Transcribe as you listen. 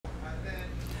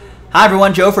Hi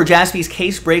everyone, Joe for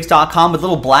JaspysCaseBreaks.com with a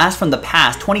little blast from the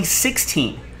past.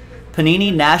 2016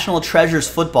 Panini National Treasures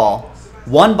Football.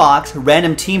 One box,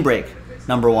 random team break,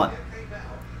 number 1.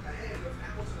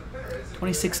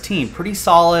 2016, pretty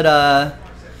solid,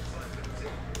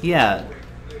 yeah.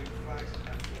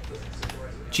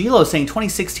 Gilo saying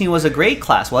 2016 was a great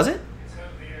class, was it?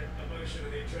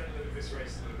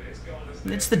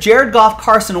 It's the Jared Goff,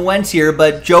 Carson Wentz here,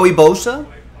 but Joey Bosa,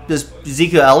 does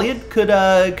Ezekiel Elliott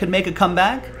could make a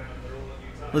comeback?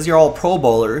 Those are all Pro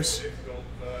Bowlers.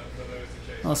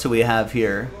 What else do we have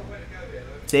here?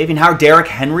 Davian Howard, Derrick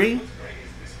Henry.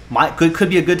 Could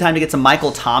be a good time to get some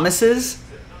Michael Thomases.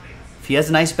 If he has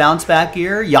a nice bounce back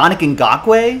year. Yannick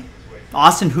Ngakoue.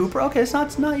 Austin Hooper. Okay, it's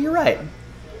not. You're right.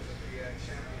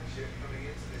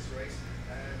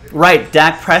 Right,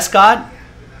 Dak Prescott.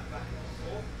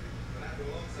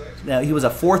 He was a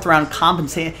 4th round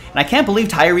compensated, and I can't believe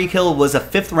Tyreek Hill was a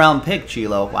 5th round pick,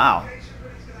 Chilo. Wow.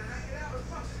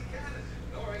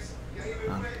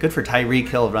 Good for Tyreek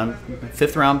Hill,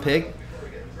 5th round pick.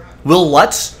 Will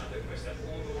Lutz,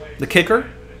 the kicker.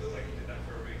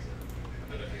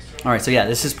 All right, so yeah,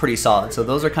 this is pretty solid. So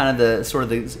those are kind of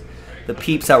the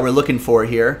peeps that we're looking for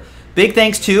here. Big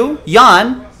thanks to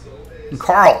Jan and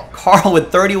Carl. Carl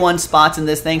with 31 spots in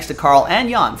this. Thanks to Carl and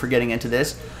Jan for getting into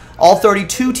this. All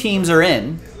 32 teams are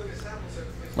in.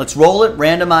 Let's roll it,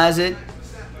 randomize it.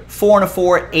 4 and a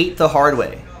 4, 8 the hard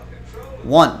way.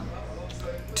 1,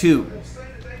 2,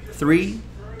 3,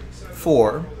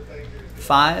 4,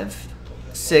 5,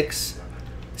 6,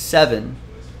 7,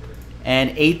 and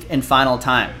 8th and final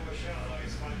time.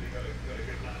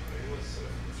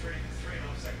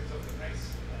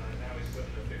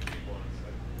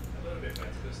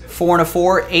 Four and a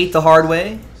 4, 8 the hard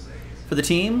way for the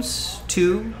teams.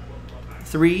 2,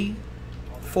 3,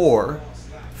 4,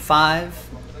 5,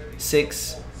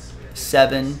 6,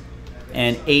 7,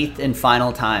 and 8th and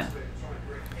final time.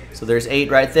 So there's 8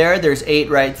 right there. There's 8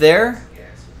 right there.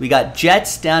 We got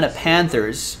Jets down at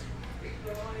Panthers.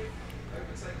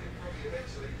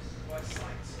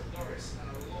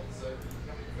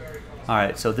 All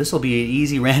right, so this will be an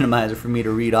easy randomizer for me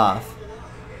to read off.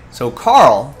 So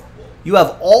Carl, you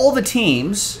have all the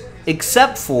teams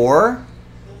except for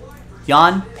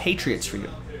Jan, Patriots for you.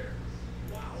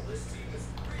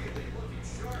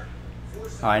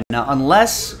 All right, now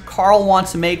unless Carl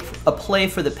wants to make a play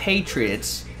for the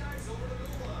Patriots,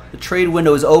 the trade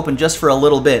window is open just for a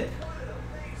little bit.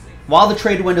 While the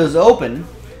trade window is open,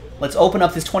 let's open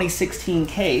up this 2016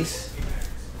 case.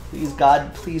 Please,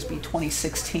 God, please be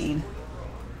 2016.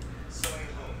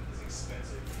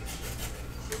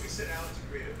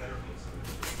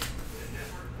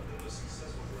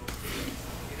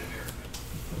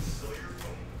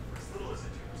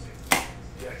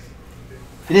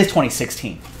 It is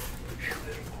 2016.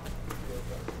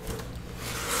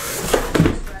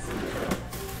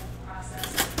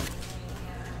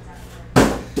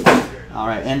 All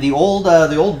right, and the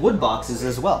old wood boxes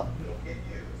as well.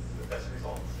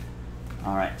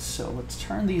 All right, so let's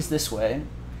turn these this way.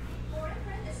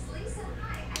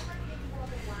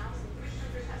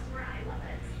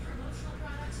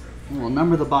 We'll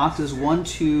number the boxes 1,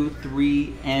 2,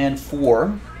 3, and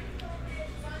 4.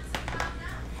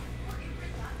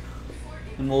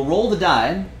 And we'll roll the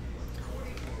die.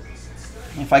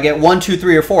 If I get 1, 2,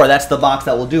 3, or 4, that's the box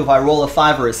that will do. If I roll a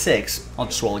 5 or a 6, I'll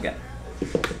just roll again.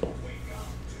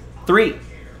 3.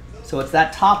 So it's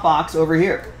that top box over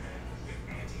here.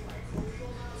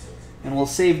 And we'll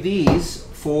save these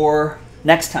for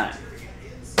next time.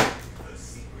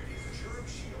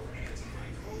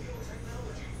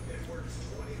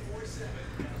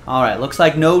 All right, looks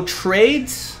like no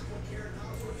trades.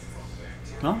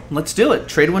 Well, let's do it.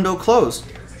 Trade window closed.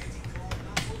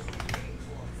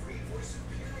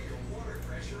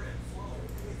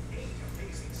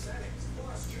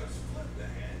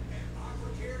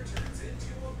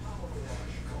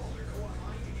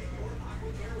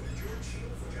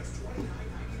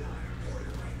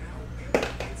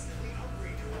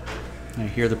 I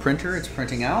hear the printer. It's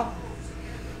printing out.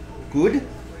 Good.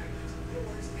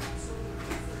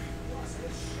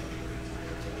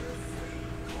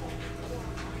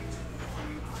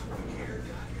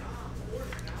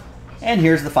 And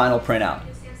here's the final printout.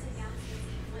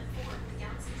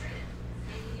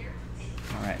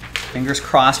 All right, fingers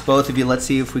crossed, both of you. Let's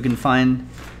see if we can find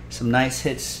some nice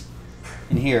hits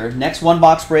in here. Next one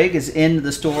box break is in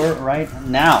the store right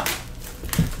now.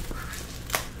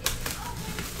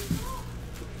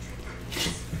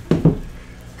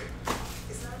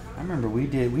 I remember we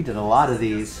did a lot of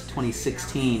these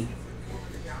 2016.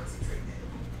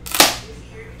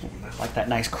 Like that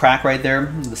nice crack right there,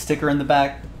 the sticker in the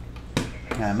back.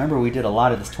 Yeah, I remember we did a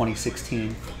lot of this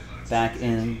 2016, back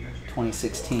in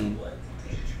 2016. Let's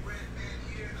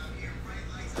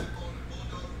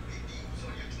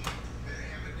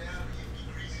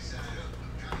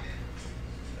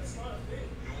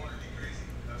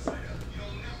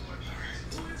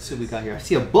see what we got here. I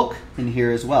see a book in here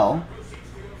as well.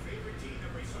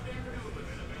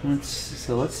 Let's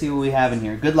see what we have in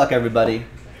here. Good luck, everybody.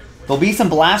 There'll be some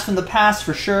blasts from the past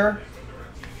for sure.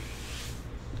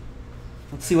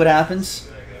 Let's see what happens.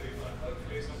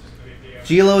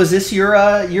 Gilo, is this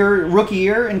your rookie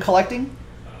year in collecting?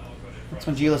 That's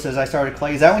when Gilo says I started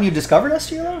collecting. Is that when you discovered us,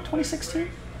 Gilo? 2016?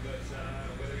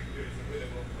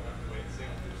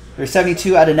 There's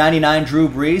 72 out of 99. Drew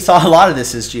Brees. Saw a lot of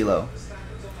this, is Gilo.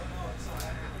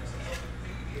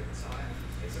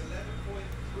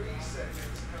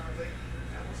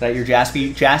 Is that your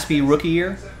Jaspy rookie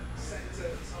year?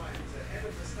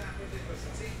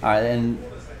 All right, and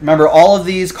remember, all of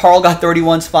these, Carl got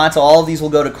 31 spots. So all of these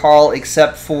will go to Carl,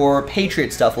 except for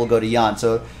Patriot stuff will go to Jan.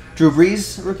 So, Drew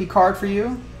Brees, rookie card for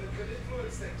you.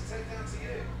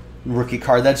 Rookie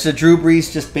card. That's a Drew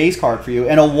Brees just base card for you.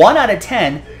 And a 1 out of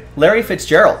 10, Larry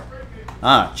Fitzgerald.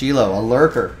 Ah, Gilo, a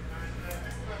lurker.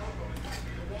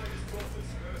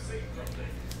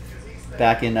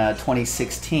 Back in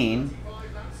 2016.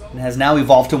 And has now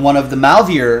evolved to one of the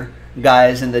mouthier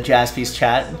guys in the Jaspy's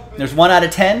chat. There's 1 out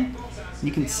of 10.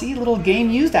 You can see a little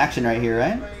game used action right here,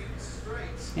 right?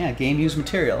 Yeah, game used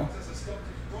material.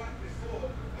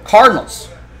 Cardinals.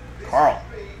 Carl.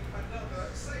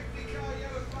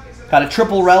 Got a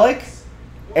triple relic.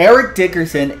 Eric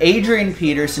Dickerson, Adrian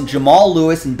Peterson, Jamal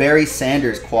Lewis, and Barry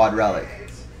Sanders quad relic.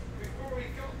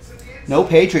 No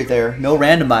Patriot there. No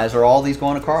randomizer. All these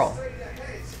going to Carl.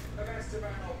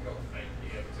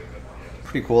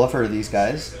 Pretty cool. I've heard of these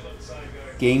guys.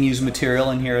 Game used material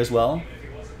in here as well.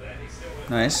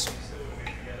 Nice.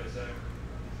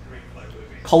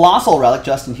 Colossal relic,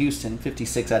 Justin Houston,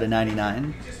 56 out of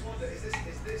 99.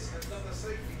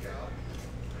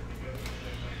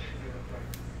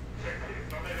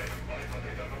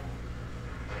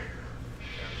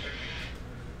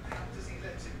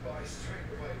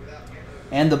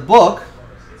 And the book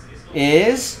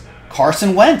is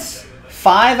Carson Wentz,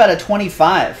 5 out of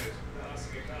 25.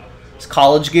 His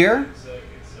college gear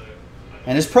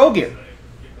and his pro gear.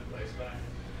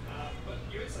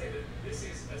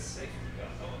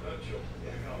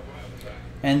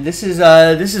 And this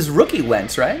is rookie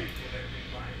Wentz, right?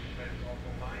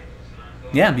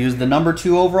 Yeah, he was the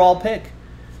 #2 overall pick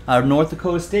out of North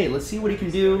Dakota State. Let's see what he can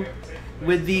do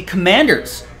with the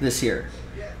Commanders this year.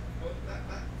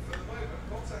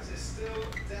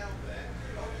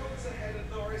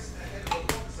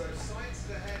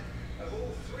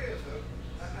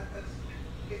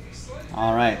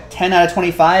 All right, 10 out of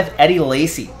 25, Eddie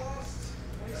Lacy.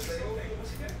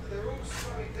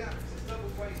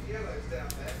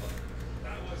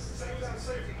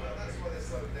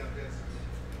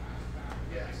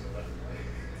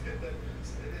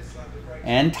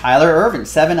 And Tyler Irvin,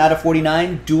 7 out of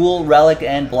 49, dual relic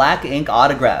and black ink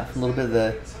autograph. A little bit of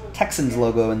the Texans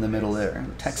logo in the middle there.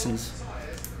 Texans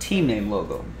team name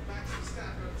logo.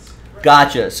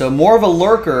 Gotcha. So more of a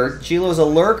lurker. Gilo's a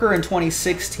lurker in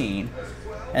 2016.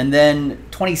 And then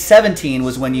 2017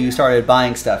 was when you started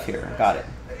buying stuff here. Got it.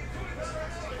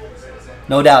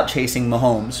 No doubt chasing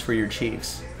Mahomes for your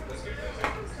Chiefs.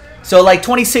 So like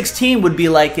 2016 would be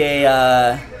like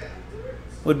a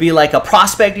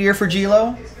prospect year for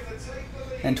Gilo.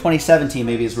 And 2017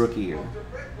 maybe his rookie year.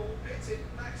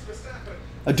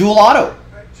 A dual auto.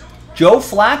 Joe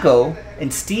Flacco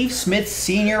and Steve Smith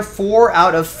Sr., 4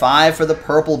 out of 5 for the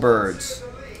Purple Birds.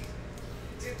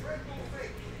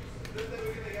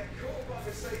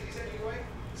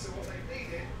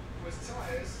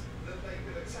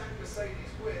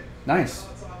 Nice.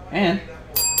 And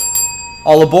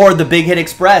all aboard the Big Hit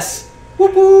Express.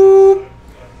 Whoop whoop.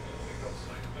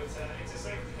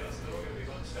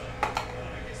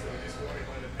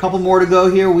 Couple more to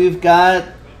go here. We've got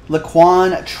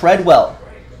Laquan Treadwell.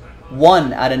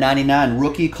 1 out of 99.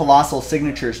 Rookie Colossal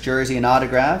Signatures jersey and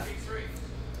autograph.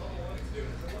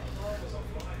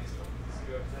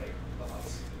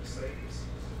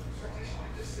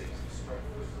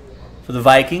 For the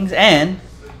Vikings. And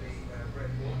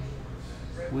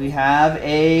we have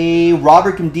a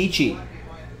Robert Nkemdiche.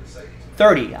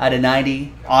 30 out of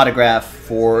 90 autograph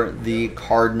for the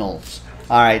Cardinals.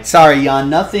 All right, sorry, Jan,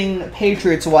 nothing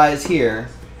Patriots-wise here,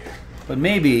 but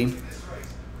maybe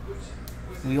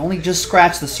we only just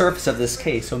scratched the surface of this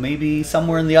case, so maybe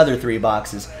somewhere in the other 3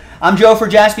 boxes. I'm Joe for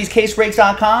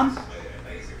JaspysCaseBreaks.com.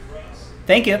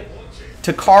 Thank you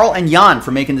to Carl and Jan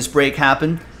for making this break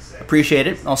happen. Appreciate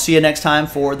it. I'll see you next time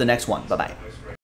for the next one. Bye-bye.